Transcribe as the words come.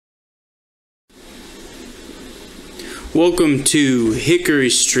Welcome to Hickory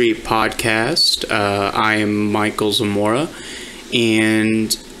Street Podcast. I am Michael Zamora,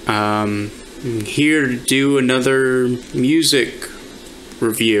 and I'm here to do another music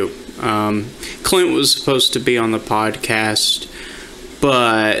review. Clint was supposed to be on the podcast,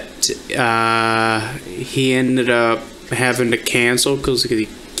 but he ended up having to cancel because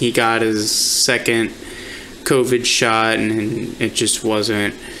he got his second COVID shot, and it just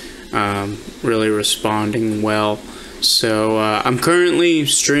wasn't really responding well. So I'm currently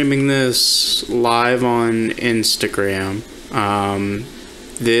streaming this live on Instagram.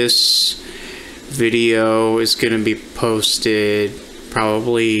 This video is going to be posted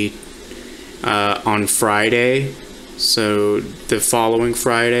probably on Friday, so the following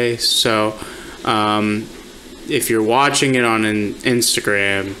Friday. So if you're watching it on an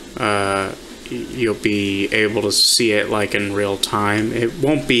Instagram, you'll be able to see it like in real time. It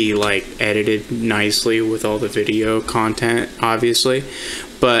won't be like edited nicely with all the video content, obviously,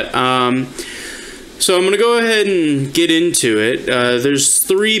 but so I'm gonna go ahead and get into it. There's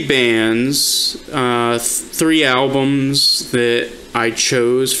three bands, three albums that I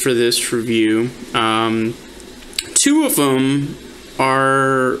chose for this review. Two of them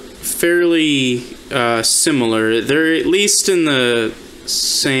are fairly similar. They're at least in the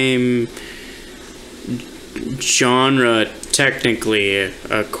same genre technically,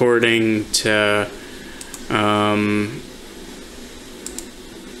 according to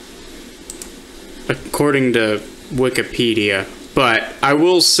Wikipedia, but I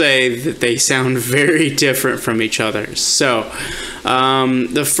will say that they sound very different from each other. So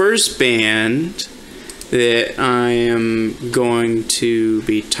the first band that I am going to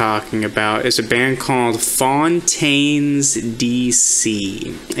be talking about is a band called Fontaines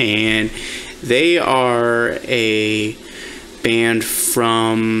DC, and they are a band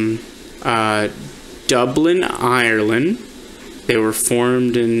from Dublin, Ireland. They were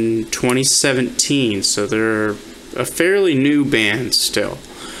formed in 2017, so they're a fairly new band still.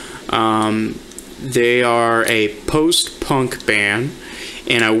 They are a post-punk band,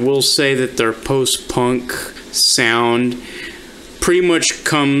 and I will say that their post-punk sound pretty much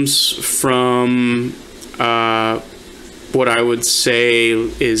comes from what I would say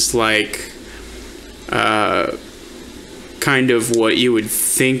is like kind of what you would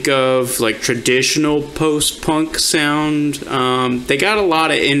think of like traditional post-punk sound. They got a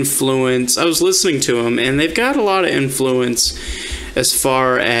lot of influence. I was listening to them, and they've got a lot of influence as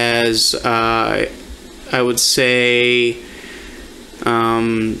far as I would say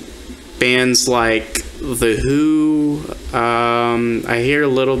bands like The Who. I hear a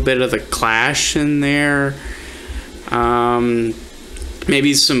little bit of The Clash in there.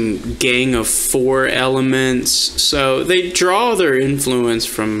 Maybe some Gang of Four elements. So they draw their influence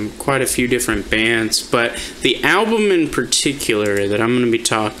from quite a few different bands, but the album in particular that I'm going to be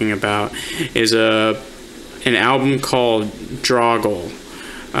talking about is an album called Doggrel.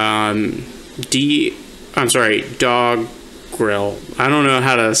 Doggrel. I don't know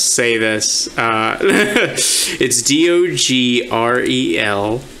how to say this. It's Dogrel.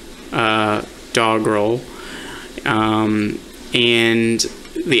 Doggrel. And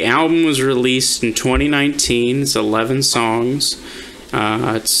the album was released in 2019. It's 11 songs.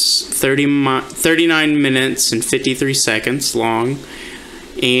 It's 39 minutes and 53 seconds long.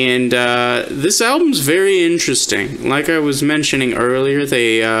 And this album's very interesting. Like I was mentioning earlier,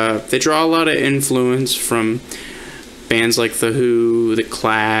 they draw a lot of influence from bands like The Who, The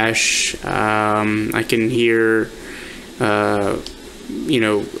Clash. I can hear a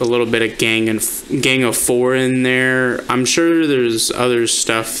little bit of Gang of Four in there. I'm sure there's other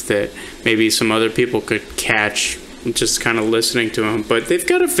stuff that maybe some other people could catch just kind of listening to them, but they've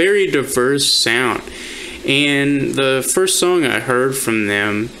got a very diverse sound. And the first song I heard from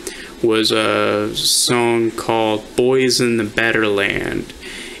them was a song called Boys in the Better Land.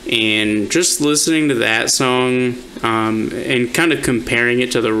 And just listening to that song and kind of comparing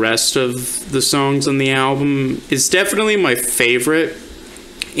it to the rest of the songs on the album is definitely my favorite.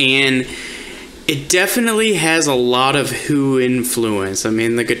 And it definitely has a lot of Who influence. I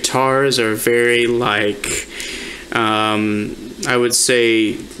mean, the guitars are very like, I would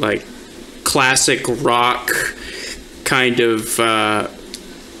say like classic rock kind of,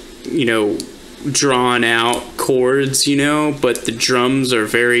 drawn out chords, but the drums are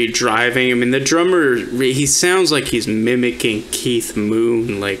very driving. I mean, the drummer, he sounds like he's mimicking Keith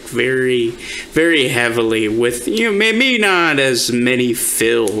Moon, like very, very heavily with, maybe not as many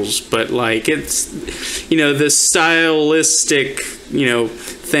fills, but like it's, the stylistic,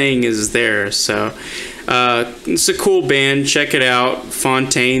 thing is there. So it's a cool band. Check it out.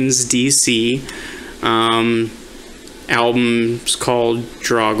 Fontaines DC. album's called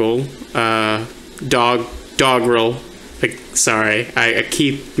Droggle. Doggerel. Like, sorry, I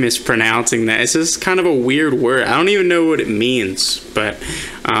keep mispronouncing that. It's just kind of a weird word. I don't even know what it means. But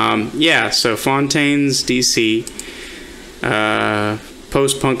yeah, so Fontaines, DC,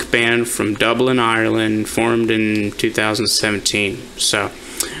 post-punk band from Dublin, Ireland, formed in 2017. So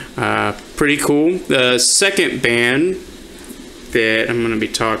pretty cool. The second band that I'm going to be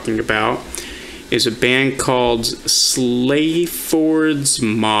talking about is a band called Slayford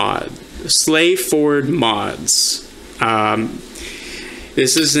Mods.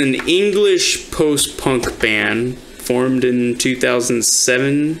 This is an English post-punk band formed in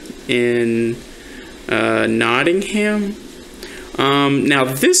 2007 in Nottingham. Now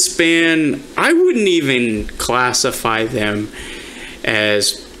this band, I wouldn't even classify them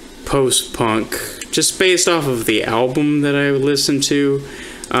as post-punk, just based off of the album that I listened to.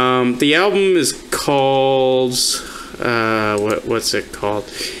 The album is called, what's it called?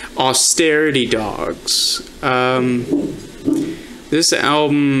 Austerity Dogs. This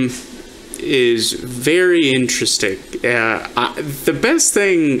album is very interesting. The best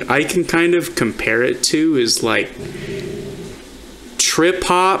thing I can kind of compare it to is like trip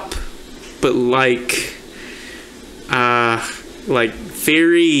hop, but like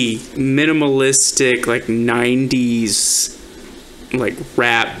very minimalistic, like 90s like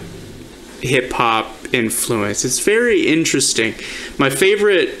rap hip hop influence. It's very interesting. My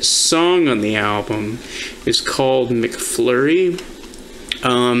favorite song on the album is called McFlurry.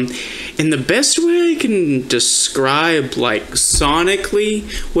 And the best way I can describe like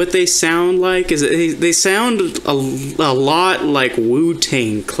sonically what they sound like is they sound a lot like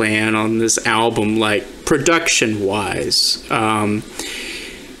Wu-Tang Clan on this album, like production wise. I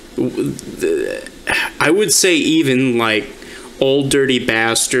would say even like Old Dirty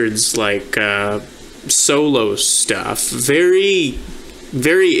Bastards, like solo stuff. Very,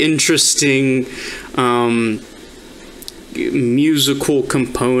 very interesting musical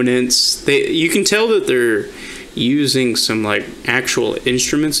components. You can tell that they're using some like actual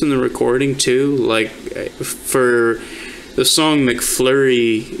instruments in the recording too. Like for the song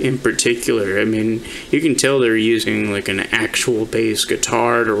McFlurry in particular, I mean, you can tell they're using like an actual bass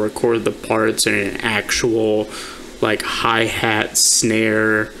guitar to record the parts and an actual like hi-hat,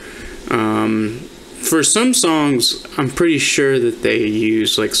 snare. For some songs, I'm pretty sure that they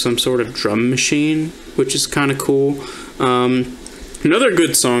use like some sort of drum machine, which is kind of cool. Another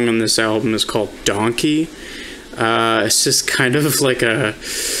good song on this album is called Donkey. It's just kind of like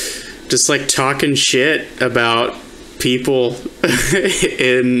just like talking shit about people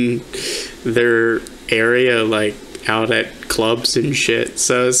in their area, like out at clubs and shit.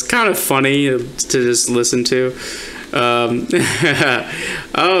 So it's kind of funny to just listen to.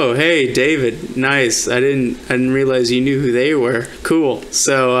 Oh, hey, David. Nice. I didn't realize you knew who they were. Cool.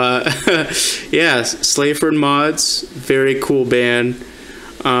 So, yeah, Slayford Mods, very cool band,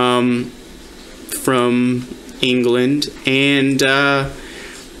 from England. And, the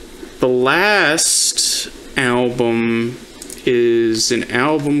last album is an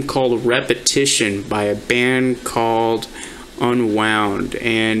album called Repetition by a band called Unwound.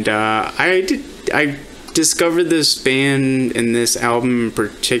 And, I discovered this band and this album in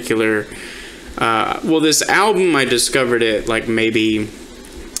particular. This album, I discovered it like maybe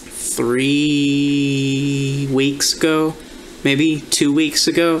 3 weeks ago, maybe 2 weeks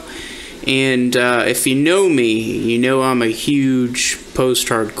ago. And if you know me, you know I'm a huge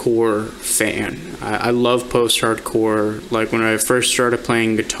post-hardcore fan. I love post-hardcore. Like when I first started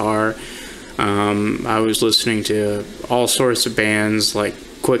playing guitar, I was listening to all sorts of bands like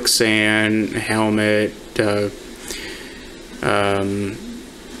Quicksand, Helmet,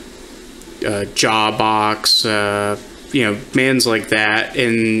 Jawbox, bands like that.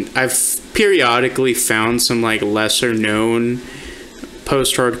 And I've periodically found some like lesser known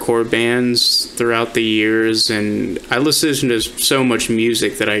post-hardcore bands throughout the years, and I listen to so much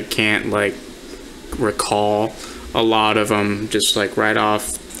music that I can't like recall a lot of them just like right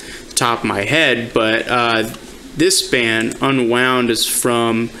off the top of my head. But this band, Unwound, is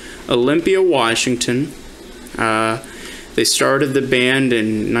from Olympia, Washington. They started the band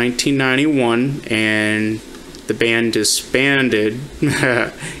in 1991, and the band disbanded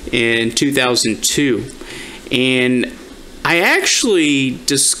in 2002. And I actually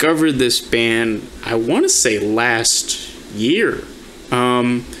discovered this band, I want to say last year,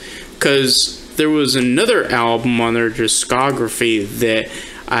 because there was another album on their discography that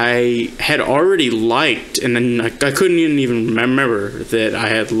I had already liked, and then I couldn't even remember that I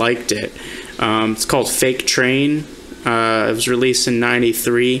had liked it. It's called Fake Train. It was released in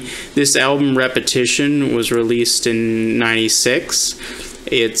 93. This album, Repetition, was released in 96.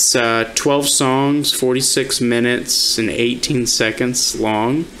 It's 12 songs, 46 minutes, and 18 seconds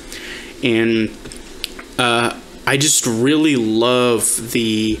long. And I just really love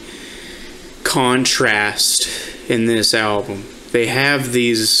the contrast in this album. They have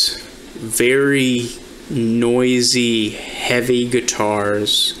these very noisy, heavy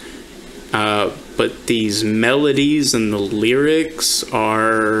guitars, but these melodies and the lyrics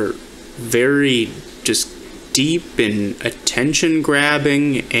are very just deep and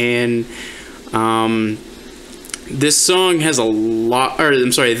attention-grabbing, and this album has a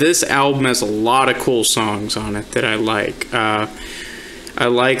lot of cool songs on it that I like. I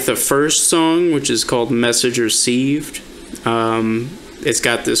like the first song, which is called Message Received. It's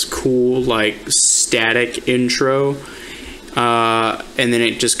got this cool, like, static intro, and then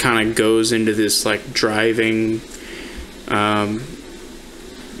it just kind of goes into this, like, driving,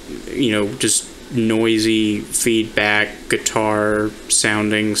 just noisy feedback, guitar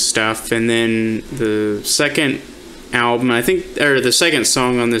sounding stuff. And then the second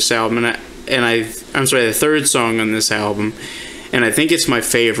song on this album, the third song on this album, and I think it's my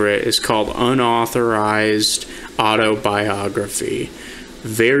favorite, is called Unauthorized Autobiography.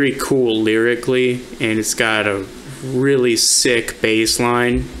 Very cool lyrically, and it's got a really sick bass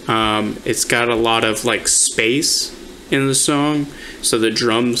line. It's got a lot of, like, space in the song, so the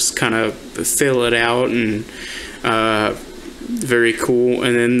drums kind of fill it out, and very cool.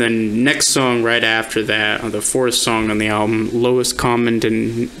 And then the next song right after that, the fourth song on the album, Lowest Common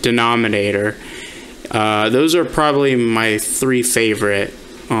Denominator. Those are probably my three favorite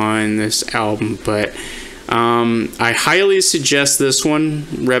on this album, but I highly suggest this one,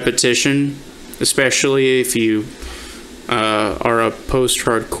 Repetition, especially if you are a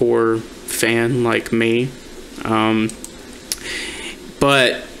post-hardcore fan like me.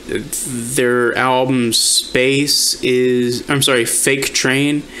 But their album Fake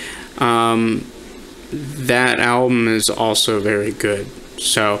Train, that album is also very good.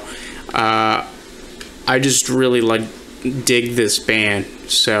 So I just really dig this band.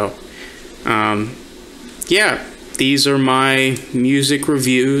 So yeah, these are my music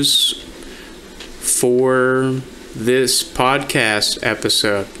reviews for this podcast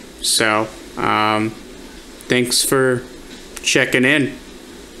episode. So thanks for checking in.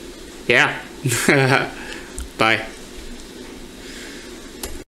 Yeah. Bye.